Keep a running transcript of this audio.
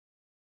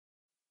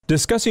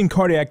Discussing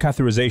cardiac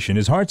catheterization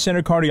is Heart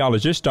Center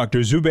cardiologist Dr.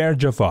 Zubair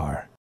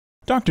Jafar.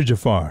 Dr.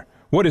 Jafar,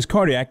 what is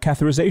cardiac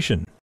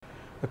catheterization?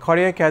 A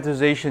cardiac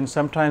catheterization,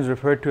 sometimes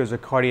referred to as a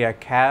cardiac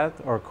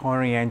cath or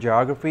coronary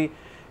angiography,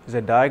 is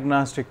a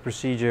diagnostic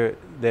procedure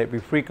that we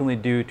frequently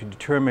do to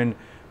determine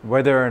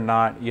whether or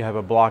not you have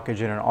a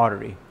blockage in an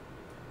artery.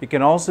 It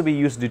can also be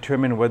used to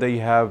determine whether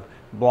you have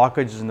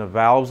blockages in the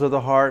valves of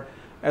the heart,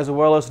 as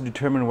well as to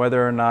determine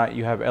whether or not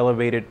you have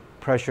elevated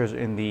pressures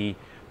in the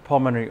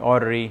pulmonary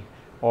artery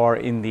or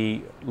in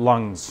the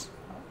lungs.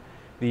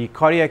 The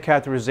cardiac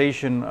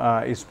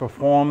catheterization is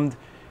performed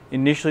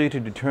initially to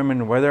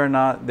determine whether or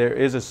not there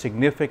is a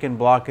significant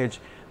blockage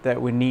that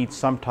would need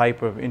some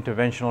type of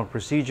interventional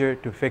procedure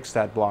to fix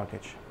that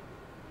blockage.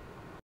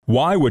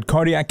 Why would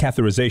cardiac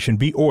catheterization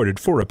be ordered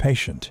for a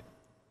patient?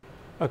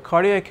 A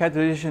cardiac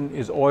catheterization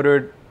is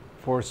ordered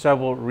for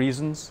several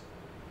reasons.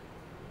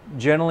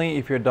 Generally,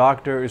 if your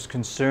doctor is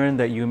concerned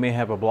that you may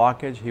have a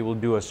blockage, he will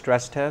do a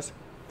stress test.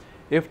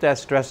 If that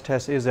stress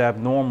test is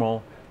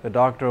abnormal, the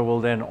doctor will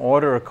then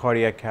order a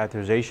cardiac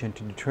catheterization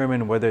to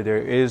determine whether there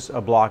is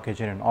a blockage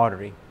in an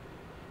artery.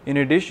 In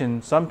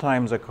addition,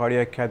 sometimes a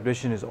cardiac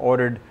catheterization is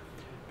ordered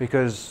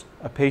because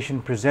a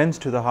patient presents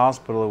to the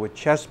hospital with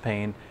chest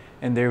pain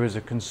and there is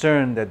a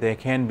concern that there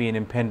can be an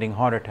impending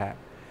heart attack.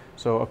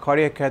 So a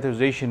cardiac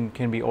catheterization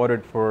can be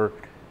ordered for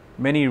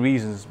many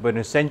reasons, but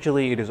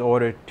essentially it is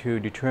ordered to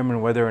determine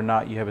whether or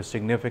not you have a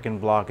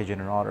significant blockage in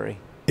an artery.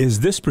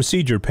 Is this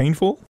procedure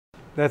painful?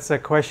 That's a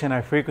question I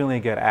frequently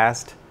get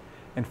asked.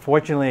 And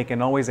fortunately, I can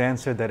always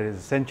answer that it is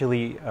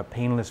essentially a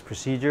painless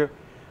procedure.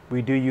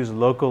 We do use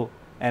local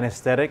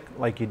anesthetic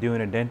like you do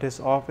in a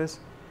dentist's office.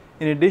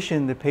 In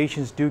addition, the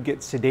patients do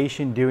get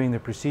sedation during the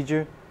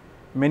procedure.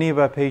 Many of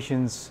our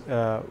patients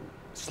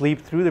sleep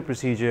through the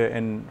procedure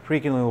and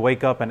frequently will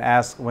wake up and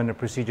ask when the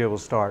procedure will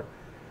start.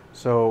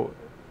 So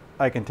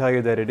I can tell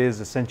you that it is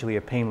essentially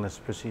a painless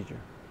procedure.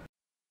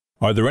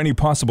 Are there any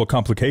possible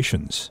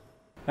complications?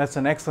 That's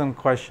an excellent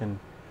question.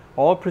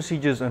 All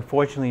procedures,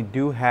 unfortunately,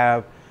 do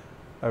have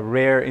a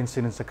rare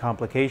incidence of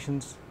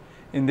complications.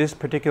 In this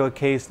particular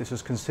case, this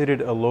is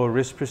considered a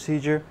low-risk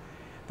procedure.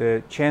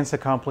 The chance of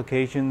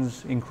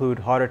complications include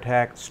heart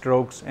attack,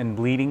 strokes, and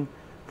bleeding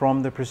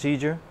from the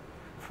procedure.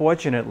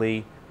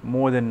 Fortunately,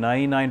 more than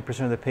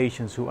 99% of the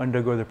patients who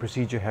undergo the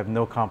procedure have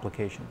no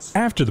complications.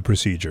 After the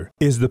procedure,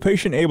 is the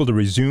patient able to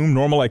resume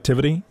normal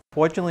activity?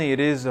 Fortunately, it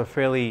is a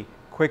fairly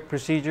quick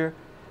procedure.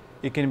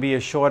 It can be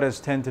as short as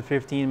 10 to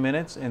 15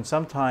 minutes, and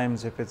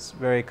sometimes, if it's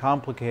very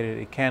complicated,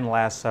 it can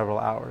last several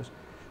hours.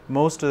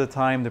 Most of the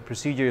time, the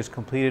procedure is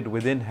completed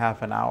within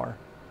half an hour.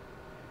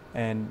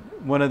 And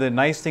one of the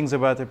nice things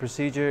about the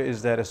procedure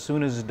is that as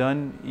soon as it's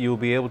done, you'll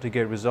be able to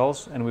get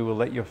results, and we will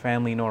let your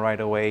family know right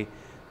away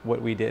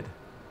what we did.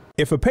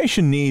 If a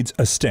patient needs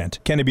a stent,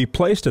 can it be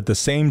placed at the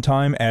same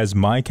time as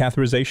my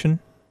catheterization?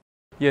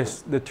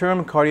 Yes, the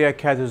term cardiac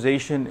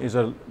catheterization is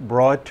a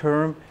broad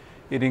term.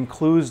 It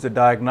includes the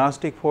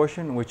diagnostic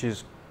portion, which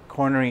is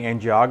coronary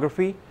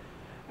angiography.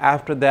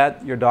 After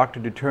that, your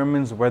doctor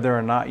determines whether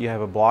or not you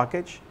have a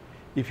blockage.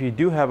 If you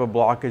do have a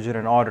blockage in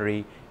an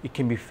artery, it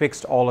can be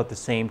fixed all at the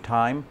same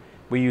time.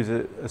 We use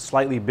a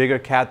slightly bigger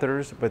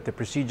catheters, but the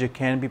procedure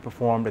can be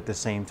performed at the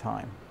same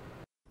time.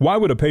 Why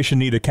would a patient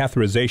need a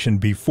catheterization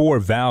before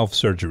valve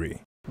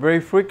surgery?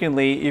 Very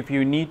frequently, if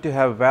you need to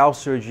have valve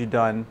surgery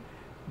done,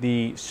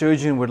 the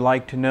surgeon would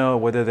like to know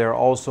whether there are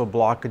also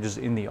blockages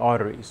in the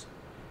arteries.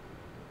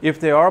 If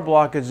there are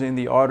blockages in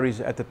the arteries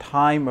at the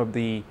time of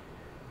the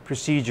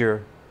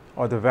procedure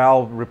or the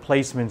valve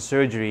replacement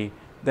surgery,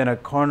 then a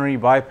coronary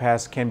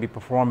bypass can be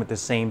performed at the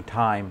same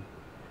time.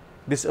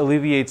 This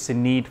alleviates the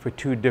need for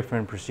two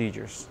different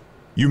procedures.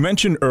 You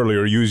mentioned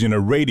earlier using a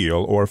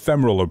radial or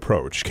femoral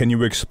approach. Can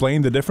you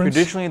explain the difference?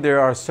 Traditionally,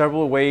 there are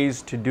several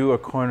ways to do a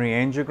coronary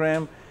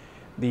angiogram.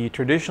 The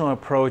traditional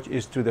approach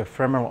is through the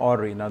femoral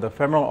artery. Now, the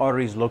femoral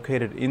artery is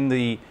located in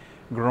the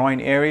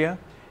groin area.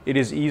 It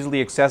is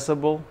easily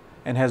accessible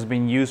and has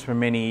been used for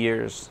many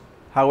years.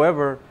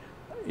 However,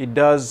 it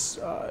does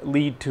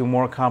lead to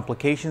more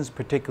complications,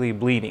 particularly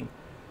bleeding.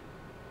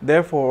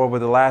 Therefore, over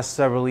the last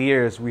several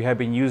years, we have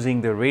been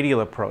using the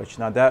radial approach.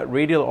 Now, that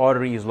radial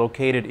artery is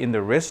located in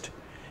the wrist.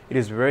 It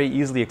is very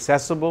easily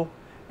accessible,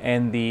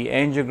 and the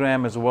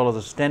angiogram as well as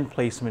the stent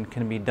placement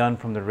can be done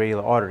from the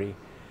radial artery.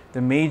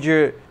 The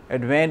major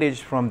advantage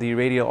from the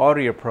radial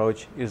artery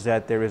approach is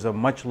that there is a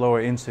much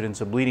lower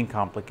incidence of bleeding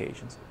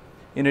complications.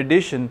 In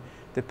addition,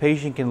 the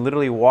patient can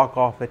literally walk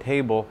off the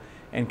table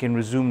and can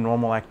resume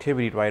normal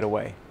activity right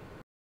away.